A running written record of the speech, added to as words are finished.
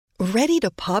Ready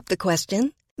to pop the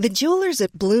question? The jewelers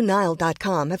at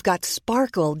BlueNile.com have got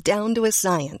sparkle down to a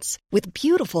science with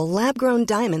beautiful lab-grown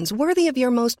diamonds worthy of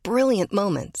your most brilliant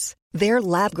moments. Their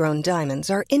lab-grown diamonds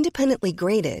are independently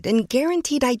graded and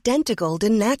guaranteed identical to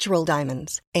natural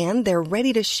diamonds, and they're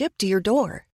ready to ship to your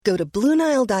door. Go to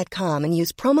BlueNile.com and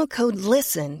use promo code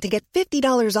LISTEN to get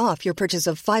 $50 off your purchase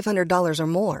of $500 or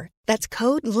more. That's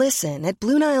code LISTEN at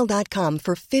BlueNile.com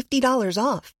for $50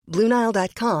 off.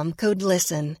 BlueNile.com, code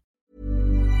LISTEN.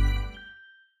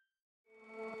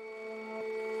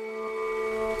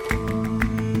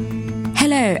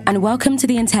 Hello, and welcome to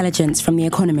The Intelligence from The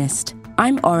Economist.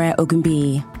 I'm Ore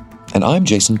Ogunbiyi. And I'm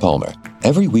Jason Palmer.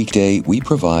 Every weekday, we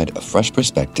provide a fresh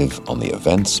perspective on the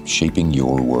events shaping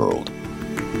your world.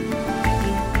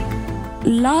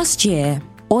 Last year,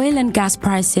 oil and gas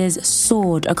prices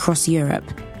soared across Europe,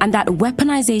 and that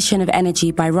weaponization of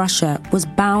energy by Russia was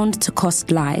bound to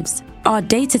cost lives. Our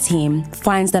data team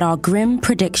finds that our grim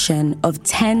prediction of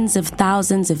tens of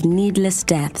thousands of needless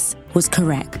deaths was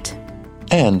correct.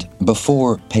 And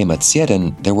before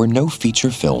Peimatsieren, there were no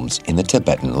feature films in the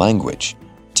Tibetan language.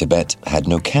 Tibet had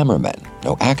no cameramen,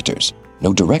 no actors,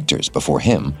 no directors before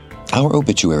him. Our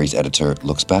obituaries editor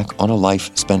looks back on a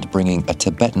life spent bringing a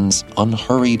Tibetan's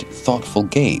unhurried, thoughtful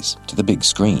gaze to the big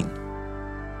screen.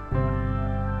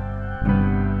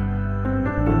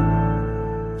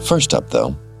 First up,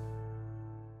 though,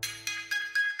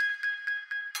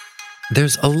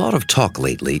 there's a lot of talk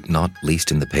lately, not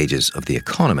least in the pages of The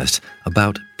Economist,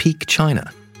 about peak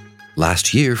China.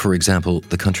 Last year, for example,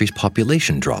 the country's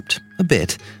population dropped a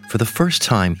bit for the first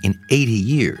time in 80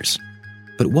 years.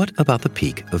 But what about the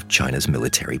peak of China's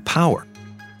military power?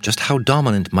 Just how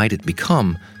dominant might it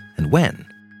become, and when?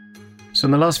 So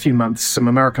in the last few months, some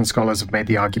American scholars have made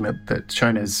the argument that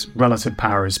China's relative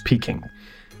power is peaking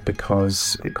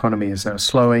because the economy is now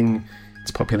slowing, its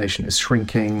population is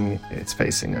shrinking, it's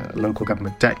facing a local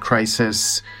government debt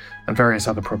crisis, and various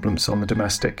other problems on the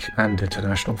domestic and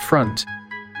international front.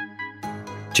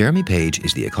 Jeremy Page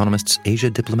is The Economist's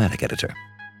Asia diplomatic editor.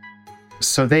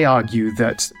 So they argue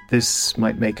that this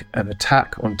might make an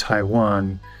attack on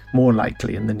Taiwan more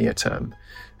likely in the near term,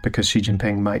 because Xi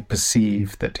Jinping might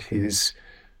perceive that his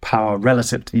power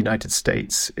relative to the United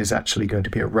States is actually going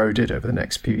to be eroded over the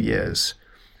next few years.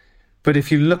 But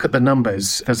if you look at the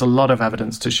numbers, there's a lot of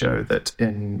evidence to show that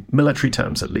in military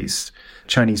terms, at least,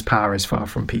 Chinese power is far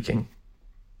from peaking.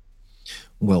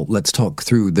 Well, let's talk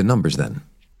through the numbers then.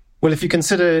 Well, if you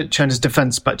consider China's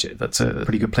defense budget, that's a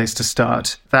pretty good place to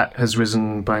start. That has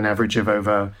risen by an average of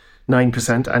over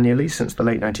 9% annually since the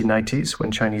late 1990s, when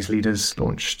Chinese leaders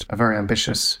launched a very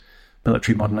ambitious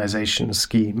military modernization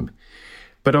scheme.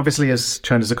 But obviously, as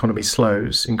China's economy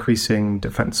slows, increasing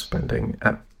defense spending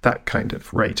at that kind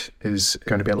of rate is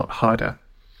going to be a lot harder.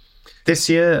 This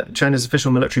year, China's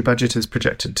official military budget is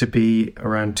projected to be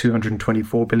around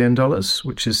 $224 billion,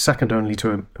 which is second only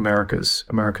to America's.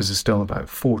 America's is still about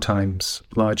 4 times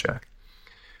larger.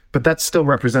 But that still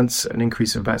represents an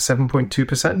increase of about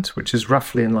 7.2%, which is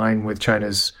roughly in line with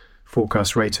China's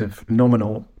forecast rate of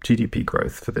nominal GDP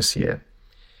growth for this year.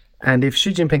 And if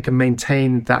Xi Jinping can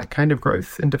maintain that kind of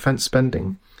growth in defense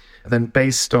spending, then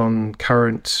based on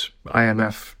current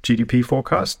IMF GDP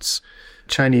forecasts,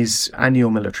 Chinese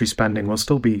annual military spending will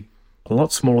still be a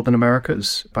lot smaller than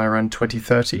America's by around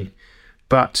 2030,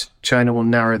 but China will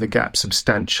narrow the gap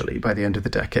substantially by the end of the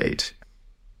decade.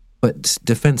 But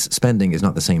defense spending is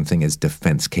not the same thing as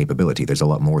defense capability. There's a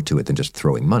lot more to it than just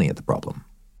throwing money at the problem.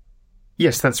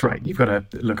 Yes, that's right. You've got to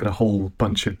look at a whole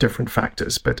bunch of different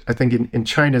factors. But I think in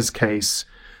China's case,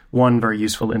 one very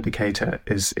useful indicator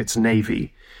is its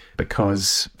navy,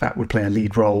 because that would play a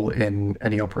lead role in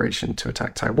any operation to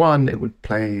attack Taiwan. It would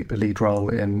play a lead role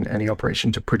in any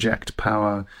operation to project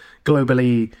power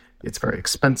globally. It's very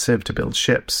expensive to build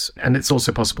ships, and it's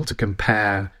also possible to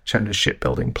compare China's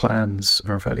shipbuilding plans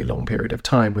for a fairly long period of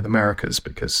time with America's,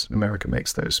 because America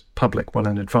makes those public well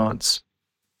in advance.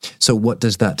 So what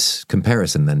does that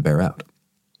comparison then bear out?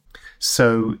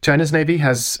 So China's navy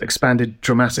has expanded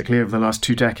dramatically over the last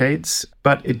 2 decades,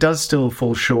 but it does still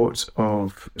fall short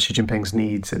of Xi Jinping's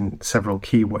needs in several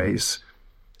key ways.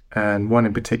 And one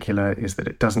in particular is that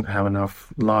it doesn't have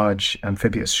enough large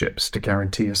amphibious ships to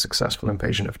guarantee a successful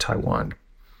invasion of Taiwan.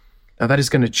 Now that is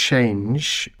going to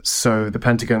change. So the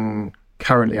Pentagon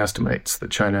currently estimates that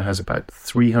China has about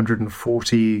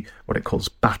 340 what it calls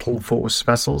battle force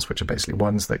vessels, which are basically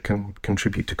ones that can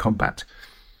contribute to combat.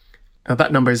 Now,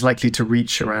 that number is likely to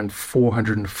reach around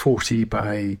 440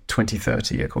 by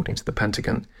 2030, according to the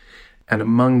Pentagon. And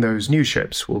among those new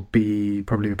ships will be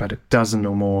probably about a dozen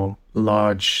or more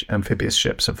large amphibious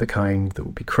ships of the kind that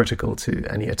will be critical to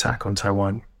any attack on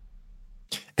Taiwan.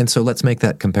 And so let's make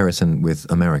that comparison with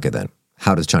America then.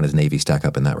 How does China's Navy stack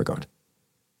up in that regard?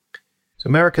 So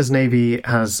America's Navy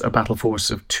has a battle force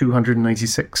of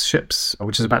 296 ships,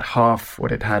 which is about half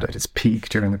what it had at its peak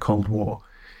during the Cold War.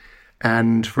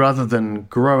 And rather than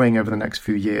growing over the next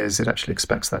few years, it actually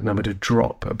expects that number to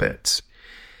drop a bit.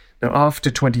 Now, after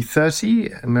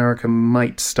 2030, America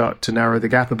might start to narrow the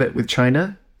gap a bit with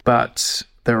China, but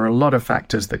there are a lot of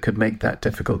factors that could make that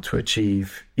difficult to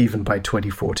achieve even by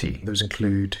 2040. Those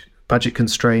include budget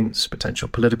constraints, potential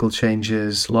political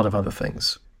changes, a lot of other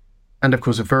things. And of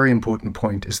course, a very important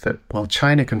point is that while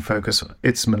China can focus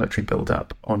its military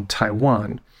buildup on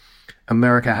Taiwan,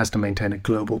 America has to maintain a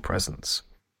global presence.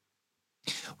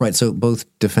 Right, so both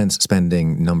defense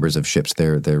spending, numbers of ships,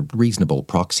 they're reasonable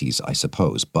proxies, I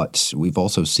suppose. But we've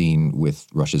also seen with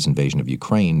Russia's invasion of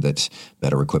Ukraine that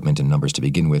better equipment and numbers to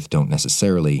begin with don't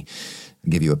necessarily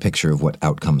give you a picture of what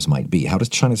outcomes might be. How does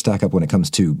China stack up when it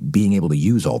comes to being able to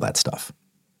use all that stuff?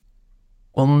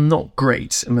 Well, not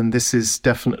great. I mean, this is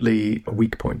definitely a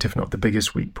weak point, if not the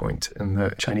biggest weak point in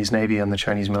the Chinese Navy and the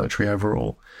Chinese military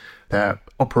overall. Their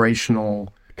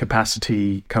operational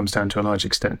capacity comes down to a large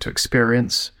extent to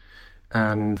experience,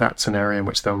 and that's an area in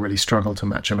which they'll really struggle to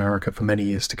match America for many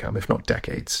years to come, if not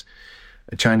decades.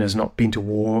 China has not been to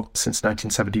war since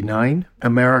 1979.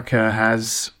 America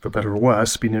has, for better or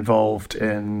worse, been involved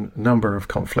in a number of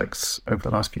conflicts over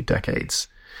the last few decades.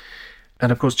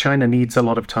 And of course, China needs a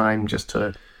lot of time just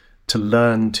to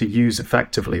learn to use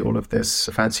effectively all of this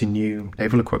fancy new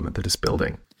naval equipment that it's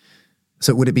building.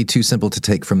 So would it be too simple to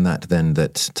take from that then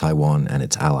that Taiwan and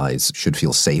its allies should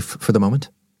feel safe for the moment?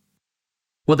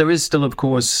 Well, there is still, of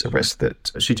course, a risk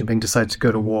that Xi Jinping decides to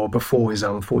go to war before his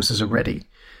armed forces are ready.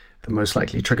 The most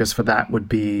likely triggers for that would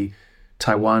be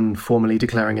Taiwan formally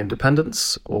declaring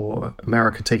independence or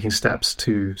America taking steps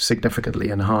to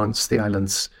significantly enhance the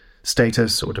island's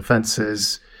status or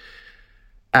defenses.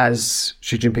 As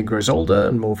Xi Jinping grows older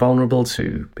and more vulnerable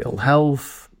to ill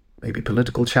health, maybe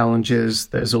political challenges,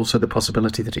 there's also the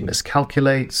possibility that he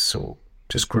miscalculates or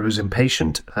just grows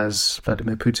impatient, as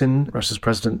Vladimir Putin, Russia's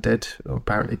president, did, or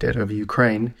apparently did over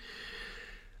Ukraine.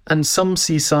 And some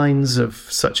see signs of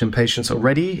such impatience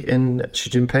already in Xi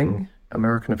Jinping.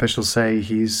 American officials say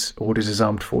he's ordered his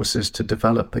armed forces to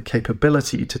develop the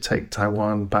capability to take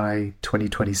Taiwan by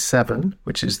 2027,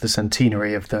 which is the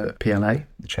centenary of the PLA,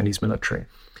 the Chinese military.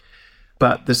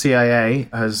 But the CIA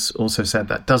has also said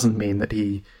that doesn't mean that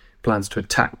he plans to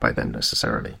attack by then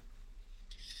necessarily.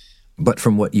 But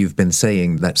from what you've been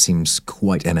saying, that seems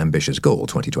quite an ambitious goal,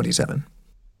 2027.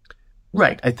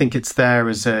 Right. I think it's there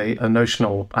as a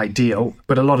notional ideal,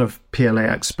 but a lot of PLA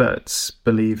experts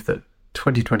believe that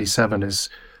 2027 is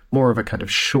more of a kind of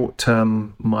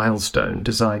short-term milestone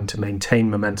designed to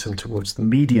maintain momentum towards the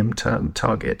medium-term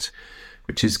target,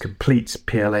 which is complete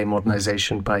PLA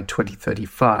modernization by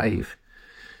 2035.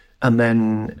 And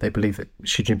then they believe that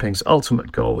Xi Jinping's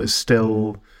ultimate goal is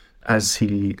still, as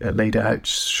he laid out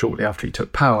shortly after he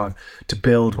took power, to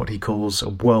build what he calls a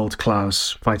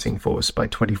world-class fighting force by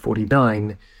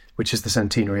 2049, which is the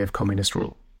centenary of communist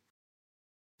rule.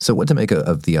 So what to make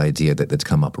of the idea that's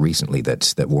come up recently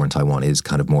that war in Taiwan is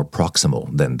kind of more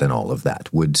proximal than all of that?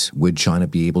 Would China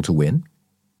be able to win?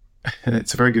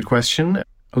 It's a very good question.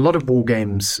 A lot of war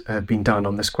games have been done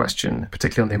on this question,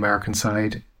 particularly on the American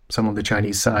side, some on the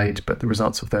Chinese side, but the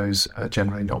results of those are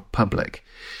generally not public.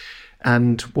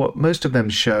 And what most of them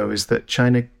show is that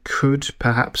China could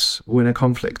perhaps win a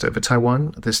conflict over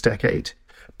Taiwan this decade,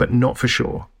 but not for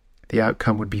sure. The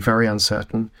outcome would be very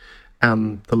uncertain,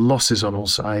 and the losses on all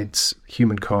sides,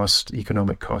 human cost,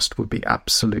 economic cost, would be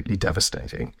absolutely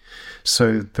devastating.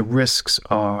 So the risks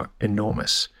are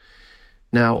enormous.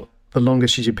 Now, the longer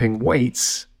Xi Jinping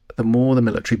waits, the more the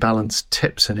military balance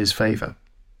tips in his favor,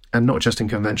 and not just in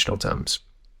conventional terms.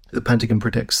 The Pentagon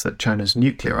predicts that China's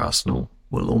nuclear arsenal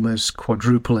will almost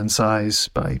quadruple in size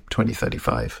by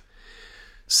 2035.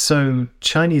 So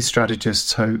Chinese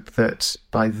strategists hope that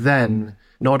by then,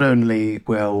 not only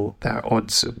will their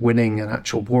odds of winning an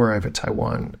actual war over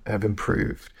Taiwan have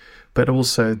improved, but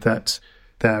also that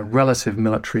their relative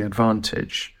military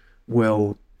advantage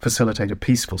will facilitate a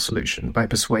peaceful solution by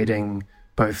persuading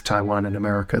both Taiwan and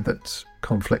America that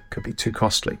conflict could be too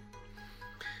costly.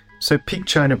 So peak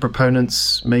China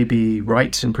proponents may be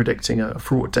right in predicting a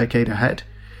fraught decade ahead,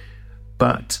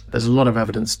 but there's a lot of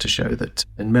evidence to show that,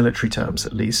 in military terms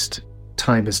at least,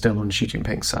 time is still on Xi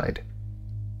Jinping's side.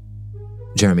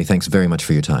 Jeremy, thanks very much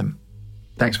for your time.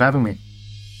 Thanks for having me.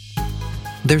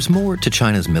 There's more to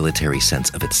China's military sense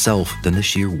of itself than the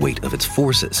sheer weight of its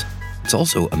forces. It's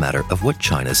also a matter of what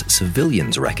China's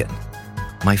civilians reckon.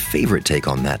 My favorite take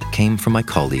on that came from my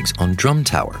colleagues on Drum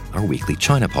Tower, our weekly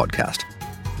China podcast.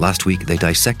 Last week, they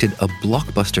dissected a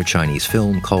blockbuster Chinese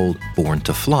film called Born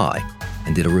to Fly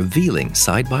and did a revealing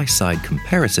side-by-side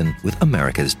comparison with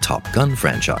America's Top Gun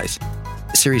franchise.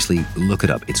 Seriously, look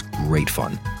it up. It's great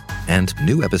fun. And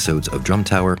new episodes of Drum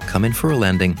Tower come in for a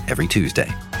landing every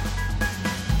Tuesday.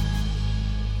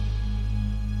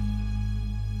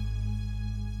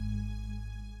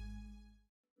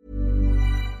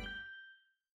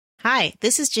 Hi,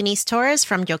 this is Janice Torres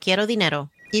from Yo Quiero Dinero.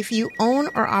 If you own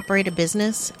or operate a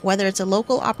business, whether it's a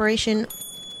local operation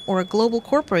or a global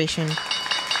corporation,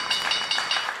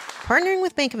 partnering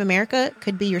with Bank of America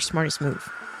could be your smartest move.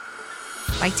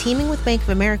 By teaming with Bank of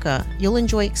America, you'll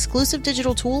enjoy exclusive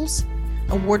digital tools,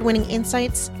 award-winning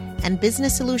insights, and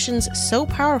business solutions so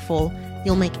powerful,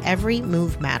 you'll make every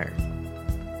move matter.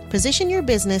 Position your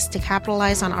business to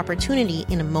capitalize on opportunity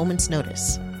in a moment's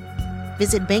notice.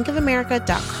 Visit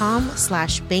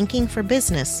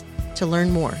bankofamerica.com/bankingforbusiness to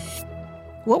learn more.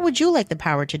 What would you like the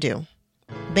power to do?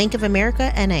 Bank of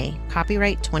America N.A.,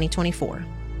 copyright 2024.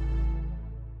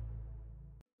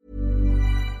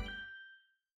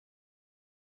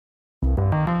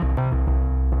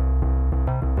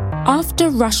 After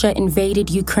Russia invaded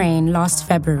Ukraine last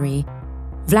February,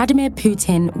 Vladimir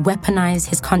Putin weaponized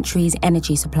his country's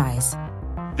energy supplies.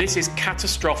 This is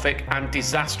catastrophic and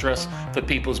disastrous for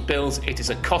people's bills. It is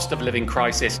a cost of living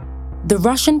crisis. The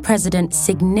Russian president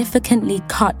significantly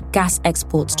cut gas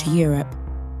exports to Europe,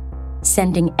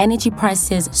 sending energy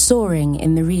prices soaring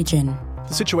in the region.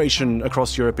 The situation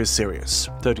across Europe is serious.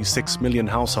 36 million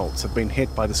households have been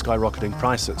hit by the skyrocketing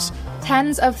prices.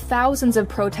 Tens of thousands of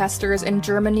protesters in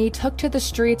Germany took to the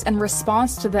streets in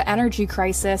response to the energy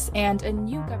crisis and a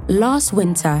new government. Last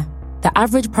winter, the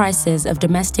average prices of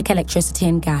domestic electricity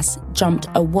and gas jumped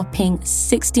a whopping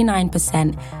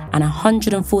 69% and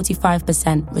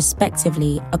 145%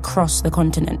 respectively across the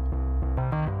continent.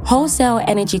 Wholesale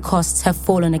energy costs have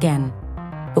fallen again,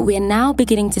 but we are now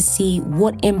beginning to see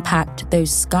what impact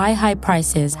those sky-high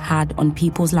prices had on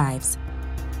people's lives.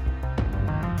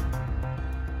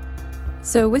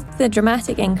 So with the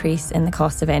dramatic increase in the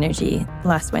cost of energy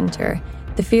last winter,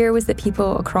 the fear was that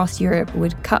people across Europe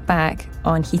would cut back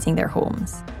on heating their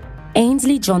homes.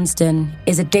 Ainsley Johnston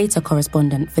is a data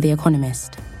correspondent for The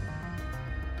Economist.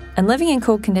 And living in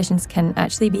cold conditions can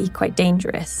actually be quite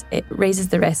dangerous. It raises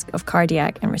the risk of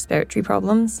cardiac and respiratory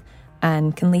problems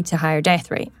and can lead to higher death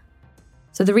rate.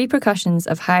 So the repercussions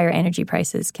of higher energy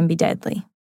prices can be deadly.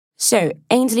 So,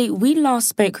 Ainsley, we last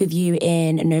spoke with you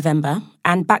in November,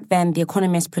 and back then The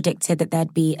Economist predicted that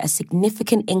there'd be a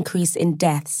significant increase in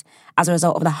deaths as a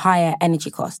result of the higher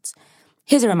energy costs.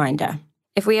 Here's a reminder.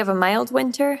 If we have a mild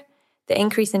winter, the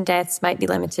increase in deaths might be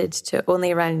limited to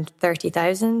only around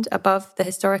 30,000 above the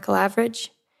historical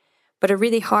average. But a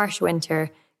really harsh winter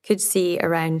could see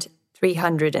around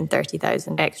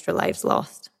 330,000 extra lives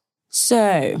lost.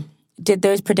 So, did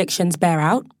those predictions bear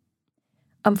out?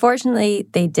 Unfortunately,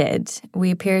 they did.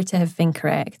 We appear to have been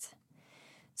correct.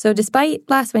 So despite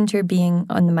last winter being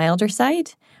on the milder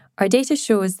side, our data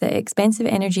shows that expensive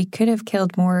energy could have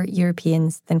killed more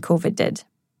Europeans than COVID did.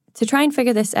 To try and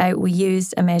figure this out, we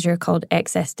used a measure called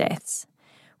excess deaths,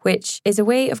 which is a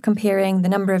way of comparing the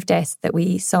number of deaths that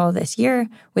we saw this year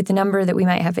with the number that we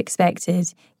might have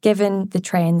expected given the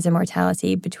trends in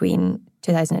mortality between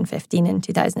 2015 and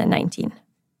 2019.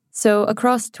 So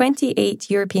across 28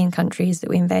 European countries that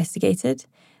we investigated,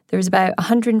 there was about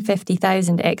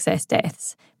 150,000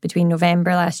 excess between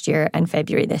November last year and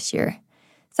February this year.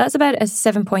 So that's about a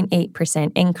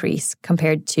 7.8% increase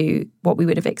compared to what we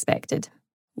would have expected.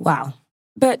 Wow.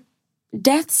 But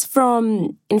deaths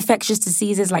from infectious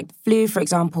diseases like flu, for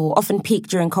example, often peak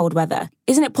during cold weather.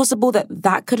 Isn't it possible that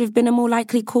that could have been a more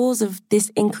likely cause of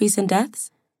this increase in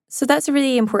deaths? So that's a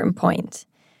really important point.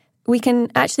 We can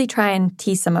actually try and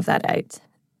tease some of that out.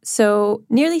 So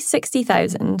nearly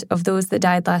 60,000 of those that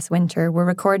died last winter were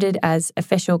recorded as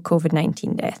official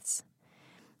COVID-19 deaths.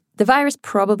 The virus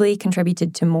probably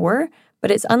contributed to more, but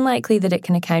it's unlikely that it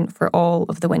can account for all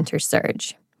of the winter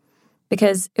surge.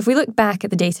 Because if we look back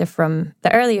at the data from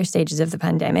the earlier stages of the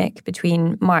pandemic,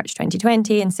 between March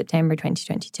 2020 and September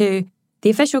 2022,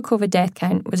 the official COVID death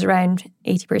count was around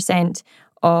 80%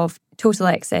 of total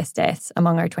excess deaths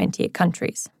among our 28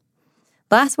 countries.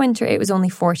 Last winter, it was only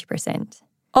 40%.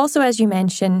 Also, as you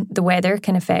mentioned, the weather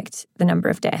can affect the number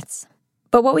of deaths.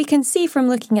 But what we can see from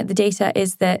looking at the data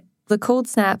is that the cold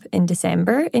snap in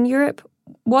December in Europe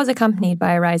was accompanied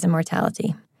by a rise in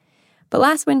mortality. But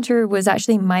last winter was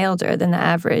actually milder than the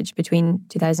average between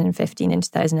 2015 and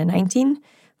 2019.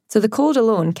 So the cold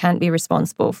alone can't be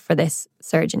responsible for this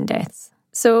surge in deaths.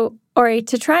 So Ori,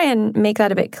 to try and make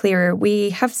that a bit clearer, we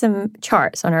have some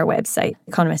charts on our website,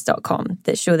 economist.com,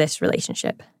 that show this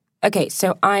relationship. Okay,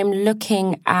 so I'm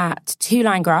looking at 2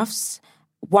 line graphs.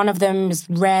 One of them is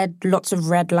red, lots of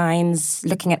red lines,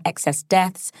 looking at excess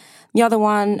deaths. The other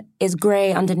one is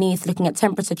grey underneath, looking at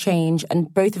temperature change,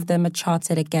 and both of them are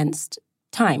charted against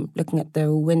time, looking at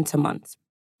the winter months.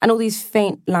 And all these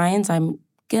faint lines, I'm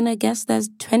going to guess there's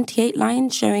 28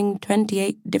 lines showing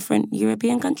 28 different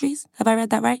European countries. Have I read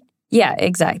that right? Yeah,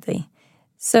 exactly.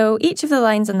 So each of the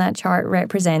lines on that chart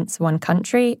represents one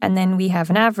country, and then we have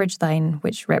an average line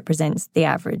which represents the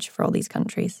average for all these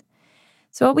countries.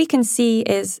 So what we can see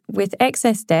is with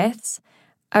excess deaths,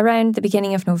 around the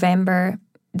beginning of November,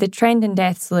 the trend in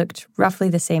deaths looked roughly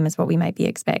the same as what we might be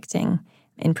expecting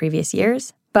in previous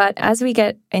years. But as we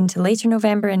get into later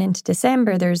November and into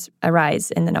December, there's a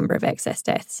rise in the number of excess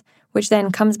deaths, which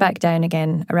then comes back down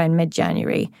again around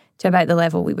mid-January to about the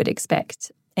level we would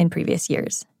expect in previous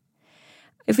years.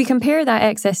 If we compare that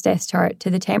excess deaths chart to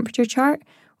the temperature chart,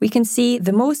 we can see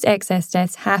the most excess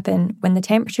deaths happen when the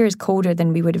temperature is colder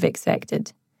than we would have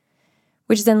expected,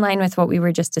 which is in line with what we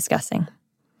were just discussing.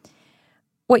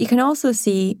 What you can also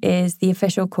see is the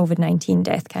official COVID-19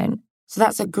 death count. So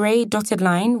that's a grey dotted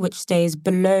line which stays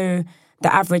below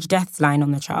the average deaths line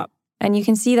on the chart. And you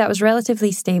can see that was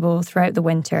relatively stable throughout the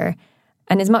winter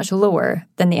and is much lower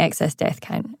than the excess death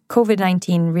count.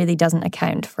 COVID-19 really doesn't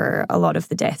account for a lot of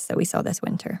the deaths that we saw this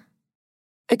winter.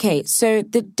 Okay, so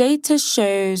the data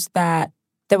shows that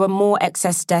there were more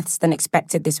excess deaths than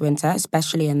expected this winter,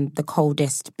 especially in the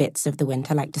coldest bits of the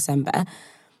winter, like December.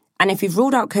 And if we've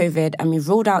ruled out COVID and we've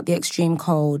ruled out the extreme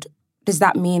cold, does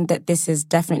that mean that this is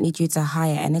definitely due to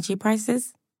higher energy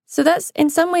prices? So that's in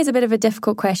some ways a bit of a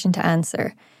difficult question to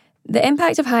answer. The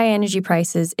impact of high energy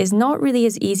prices is not really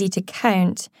as easy to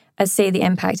count as, say, the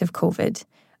impact of COVID.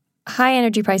 High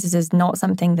energy prices is not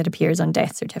something that appears on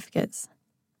death certificates.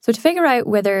 So to figure out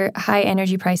whether high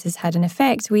energy prices had an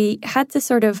effect, we had to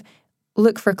sort of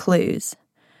look for clues.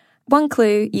 One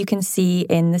clue you can see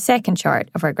in the second chart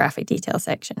of our graphic detail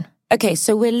section. Okay,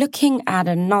 so we're looking at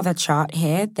another chart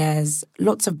here. There's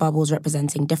lots of bubbles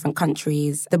representing different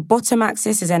countries. The bottom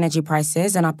axis is energy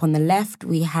prices, and up on the left,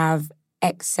 we have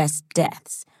excess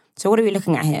deaths. So what are we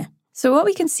looking at here? So what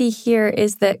we can see here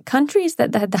is that countries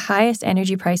that had the highest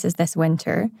energy prices this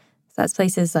winter, so that's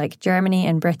places like Germany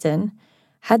and Britain,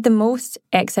 had the most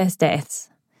excess deaths.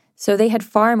 So they had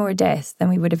far more deaths than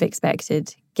we would have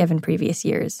expected given previous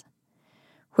years.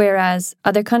 Whereas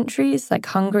other countries like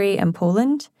Hungary and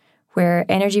Poland, where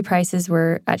energy prices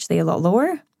were actually a lot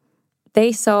lower,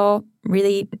 they saw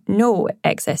really no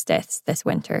excess deaths this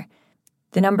winter.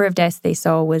 The number of deaths they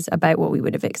saw was about what we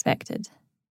would have expected.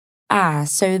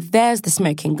 So there's the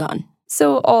smoking gun.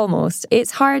 So almost.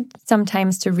 It's hard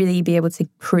sometimes to really be able to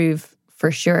prove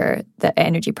for sure that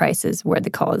energy prices were the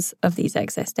cause of these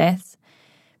excess deaths.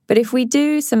 But if we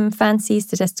do some fancy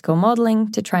statistical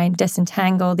modelling to try and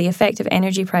disentangle the effect of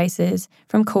energy prices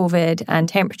from COVID and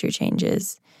temperature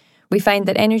changes, we find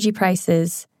that energy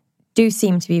prices do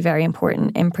seem to be very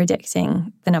important in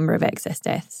predicting the number of excess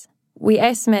deaths. We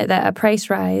estimate that a price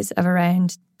rise of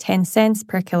around 10 cents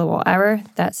per kilowatt hour,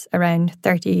 that's around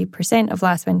 30% of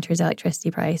last winter's electricity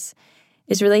price,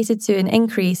 is related to an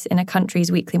increase in a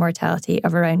country's weekly mortality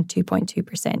of around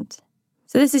 2.2%.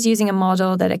 So this is using a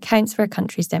model that accounts for a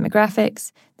country's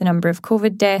demographics, the number of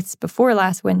COVID deaths before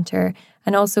last winter,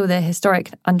 and also the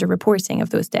historic underreporting of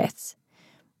those deaths.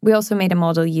 We also made a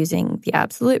model using the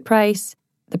absolute price,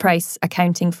 the price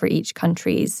accounting for each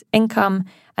country's income,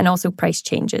 and also price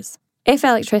changes. If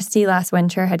electricity last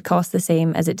winter had cost the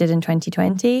same as it did in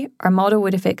 2020, our model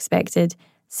would have expected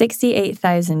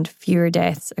 68,000 fewer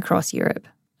deaths across Europe,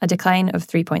 a decline of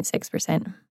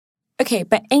 3.6%. Okay,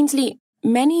 but Ainsley,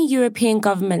 many European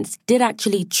governments did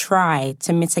actually try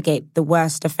to mitigate the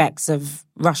worst effects of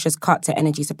Russia's cut to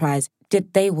energy supplies.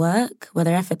 Did they work? Were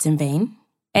their efforts in vain?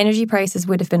 Energy prices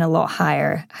would have been a lot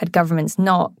higher had governments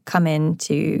not come in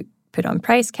to put on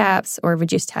price caps or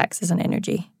reduce taxes on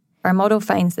energy. Our model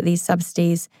finds that these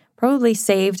subsidies probably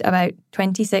saved about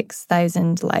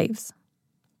 26,000 lives.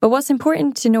 But what's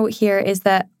important to note here is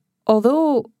that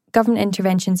although government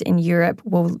interventions in Europe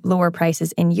will lower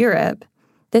prices in Europe,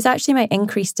 this actually might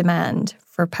increase demand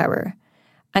for power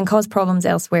and cause problems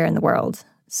elsewhere in the world.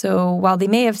 So while they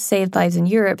may have saved lives in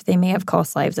Europe, they may have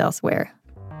cost lives elsewhere.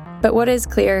 But what is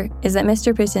clear is that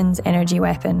Mr. Putin's energy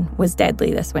weapon was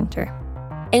deadly this winter.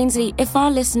 Ainsley, if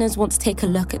our listeners want to take a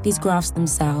look at these graphs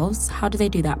themselves, how do they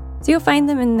do that? So you'll find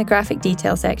them in the graphic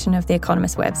detail section of The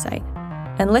Economist website.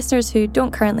 And listeners who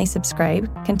don't currently subscribe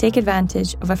can take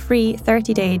advantage of a free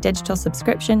 30-day digital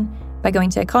subscription by going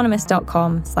to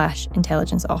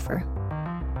economist.com/intelligence offer.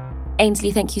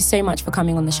 Ainsley, thank you so much for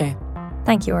coming on the show.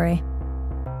 Thank you, Ori.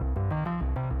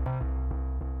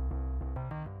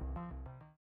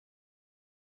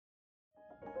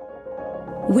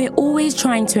 We're always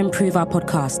trying to improve our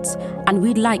podcasts, and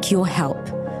we'd like your help.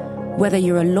 Whether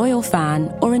you're a loyal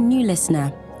fan or a new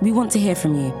listener, we want to hear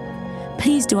from you.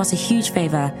 Please do us a huge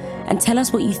favour and tell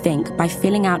us what you think by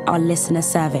filling out our listener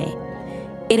survey.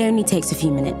 It only takes a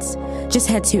few minutes. Just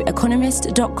head to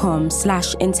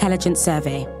economist.com/intelligence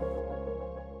survey.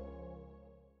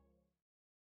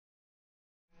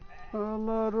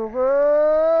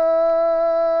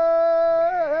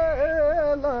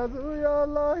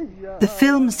 The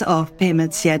films of Pema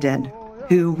Tseden,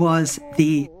 who was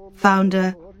the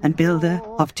founder and builder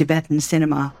of Tibetan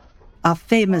cinema, are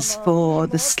famous for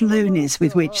the slowness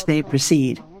with which they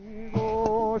proceed.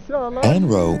 Anne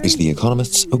Rowe is The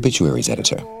Economist's obituaries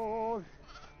editor.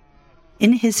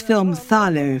 In his film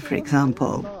Tharlo, for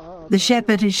example, the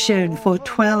shepherd is shown for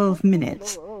 12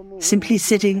 minutes, simply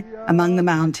sitting among the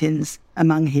mountains,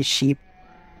 among his sheep.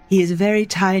 He is very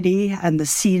tiny, and the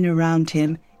scene around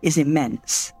him is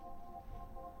immense.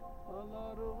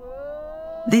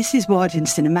 This is what, in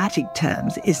cinematic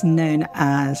terms, is known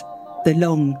as the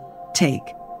long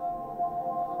take.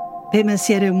 Pema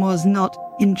Tseden was not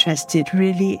interested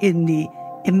really in the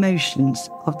emotions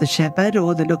of the shepherd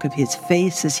or the look of his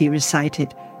face as he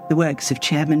recited the works of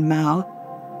Chairman Mao.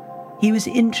 He was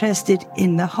interested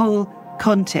in the whole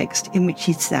context in which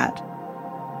he sat,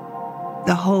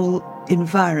 the whole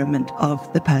environment of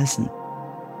the person.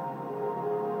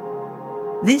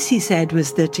 This, he said,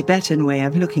 was the Tibetan way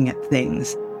of looking at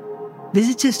things.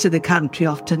 Visitors to the country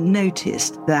often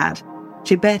noticed that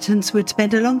Tibetans would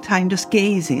spend a long time just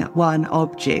gazing at one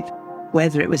object,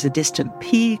 whether it was a distant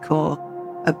peak or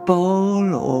a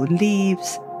bowl or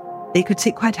leaves. They could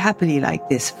sit quite happily like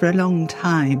this for a long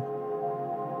time.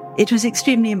 It was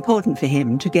extremely important for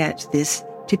him to get this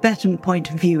Tibetan point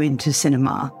of view into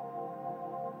cinema.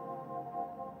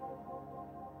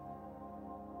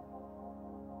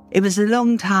 It was a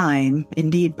long time,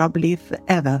 indeed probably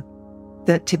forever,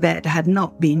 that Tibet had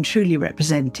not been truly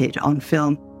represented on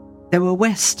film. There were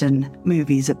Western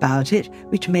movies about it,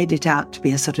 which made it out to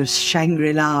be a sort of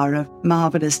Shangri-La of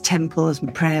marvellous temples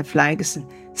and prayer flags and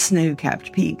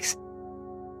snow-capped peaks.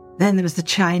 Then there was the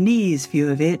Chinese view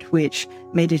of it, which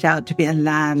made it out to be a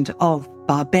land of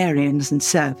barbarians and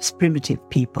serfs, primitive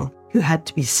people who had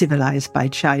to be civilized by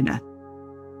China.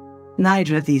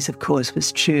 Neither of these, of course,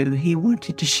 was true. He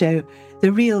wanted to show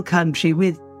the real country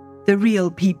with the real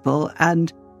people,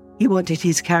 and he wanted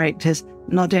his characters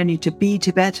not only to be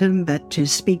Tibetan, but to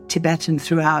speak Tibetan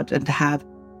throughout and to have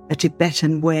a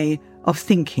Tibetan way of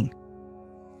thinking.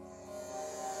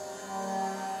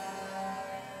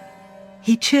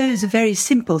 He chose very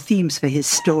simple themes for his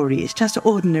stories, just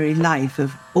ordinary life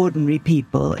of ordinary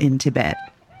people in Tibet,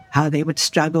 how they would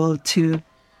struggle to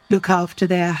look after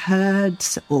their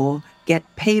herds or get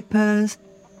papers.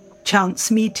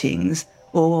 Chance meetings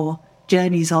or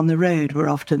journeys on the road were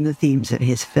often the themes of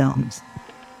his films.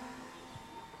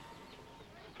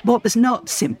 What was not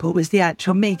simple was the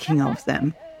actual making of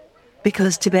them,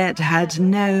 because Tibet had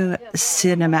no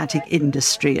cinematic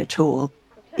industry at all.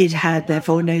 It had,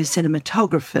 therefore, no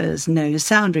cinematographers, no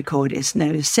sound recordists,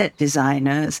 no set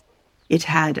designers. It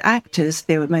had actors.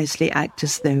 They were mostly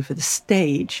actors, though, for the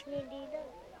stage.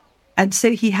 And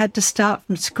so he had to start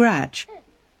from scratch.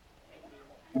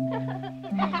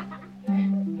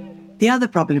 The other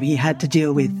problem he had to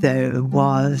deal with, though,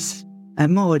 was a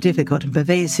more difficult and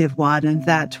pervasive one, and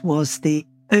that was the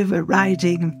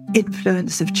overriding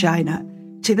influence of China.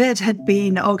 Tibet had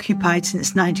been occupied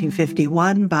since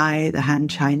 1951 by the Han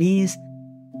Chinese,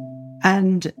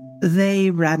 and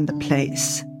they ran the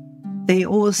place. They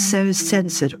also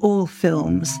censored all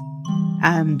films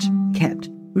and kept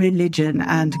religion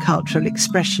and cultural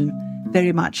expression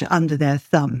very much under their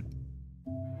thumb.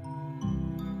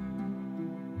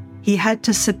 He had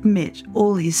to submit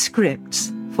all his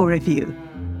scripts for review.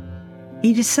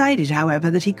 He decided,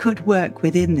 however, that he could work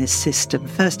within this system,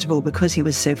 first of all because he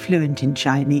was so fluent in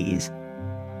Chinese,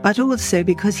 but also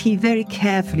because he very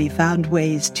carefully found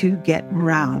ways to get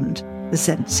round the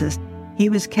censors. He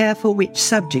was careful which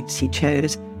subjects he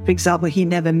chose. For example, he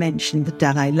never mentioned the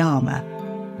Dalai Lama.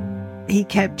 He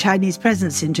kept Chinese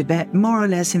presence in Tibet more or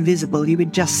less invisible. You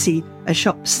would just see a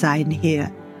shop sign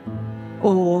here,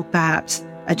 or perhaps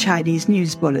a Chinese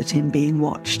news bulletin being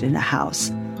watched in a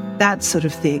house. That sort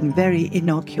of thing, very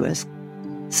innocuous.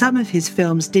 Some of his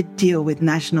films did deal with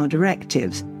national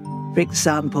directives. For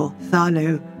example,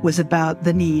 Tharlo was about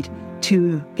the need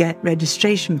to get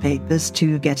registration papers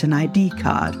to get an ID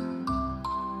card.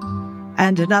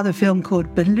 And another film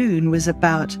called Balloon was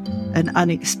about an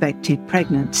unexpected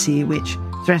pregnancy which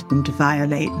threatened to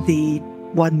violate the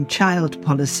one-child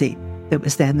policy that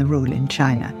was then the rule in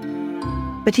China.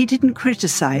 But he didn't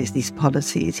criticize these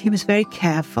policies. He was very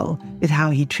careful with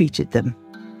how he treated them.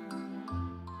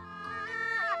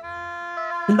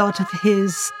 A lot of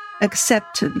his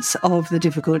acceptance of the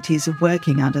difficulties of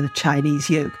working under the Chinese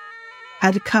yoke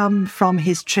had come from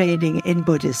his training in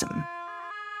Buddhism.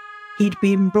 He'd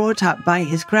been brought up by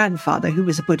his grandfather, who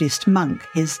was a Buddhist monk.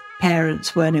 His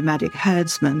parents were nomadic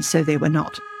herdsmen, so they were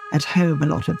not at home a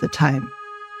lot of the time.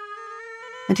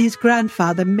 And his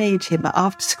grandfather made him,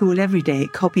 after school every day,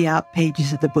 copy out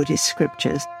pages of the Buddhist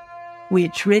scriptures,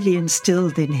 which really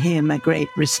instilled in him a great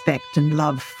respect and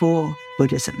love for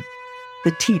Buddhism.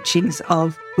 The teachings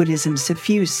of Buddhism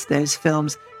suffuse those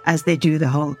films as they do the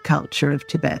whole culture of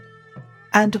Tibet.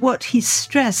 And what he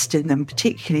stressed in them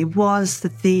particularly was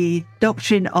that the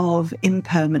doctrine of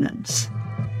impermanence.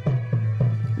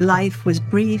 Life was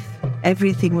brief,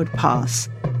 everything would pass.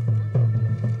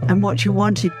 And what you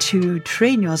wanted to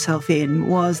train yourself in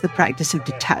was the practice of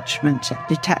detachment,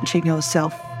 detaching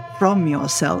yourself from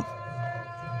yourself,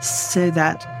 so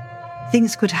that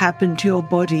things could happen to your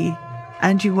body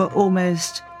and you were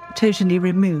almost totally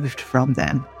removed from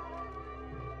them.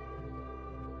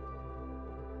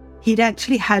 He'd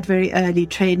actually had very early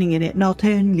training in it, not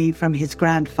only from his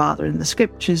grandfather and the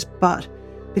scriptures, but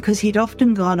because he'd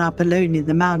often gone up alone in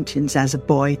the mountains as a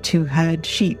boy to herd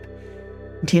sheep.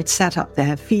 And he had sat up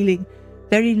there feeling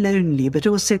very lonely, but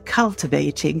also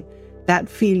cultivating that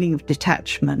feeling of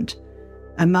detachment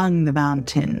among the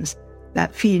mountains,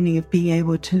 that feeling of being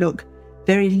able to look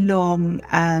very long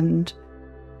and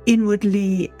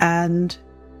inwardly and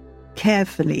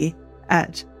carefully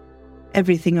at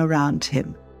everything around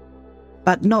him,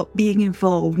 but not being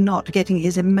involved, not getting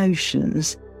his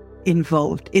emotions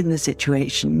involved in the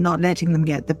situation, not letting them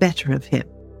get the better of him.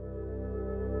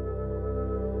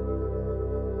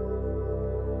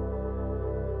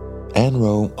 Anne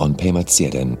Rowe on Pema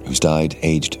Tsieden, who's died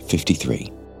aged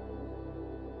 53.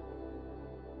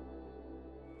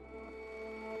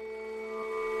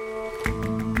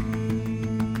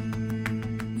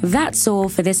 That's all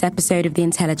for this episode of The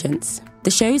Intelligence.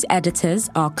 The show's editors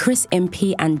are Chris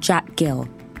Impey and Jack Gill.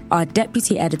 Our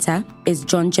deputy editor is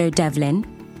John Joe Devlin,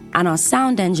 and our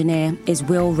sound engineer is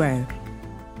Will Rowe.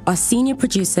 Our senior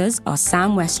producers are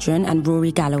Sam Westron and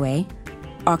Rory Galloway.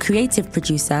 Our creative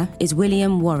producer is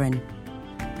William Warren.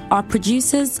 Our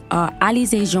producers are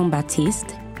Alize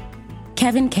Jean-Baptiste,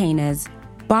 Kevin Caners,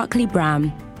 Barclay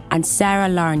Bram, and Sarah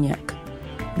Larniuk,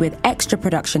 with extra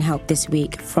production help this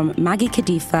week from Maggie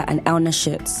Khalifa and Elna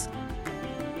Schutz.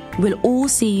 We'll all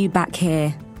see you back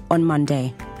here on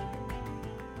Monday.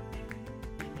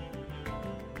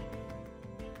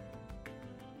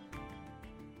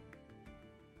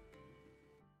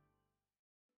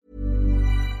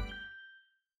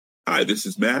 Hi, this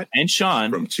is Matt and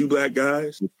Sean from Two Black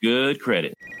Guys with Good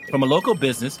Credit. From a local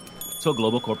business to a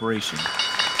global corporation,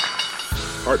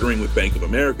 partnering with Bank of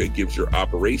America gives your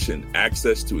operation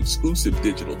access to exclusive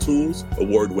digital tools,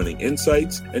 award-winning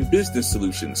insights, and business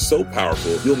solutions so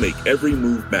powerful you'll make every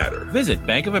move matter. Visit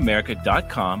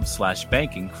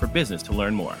bankofamerica.com/banking for business to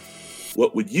learn more.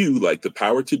 What would you like the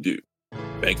power to do?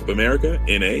 Bank of America,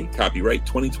 N.A., copyright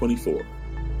 2024.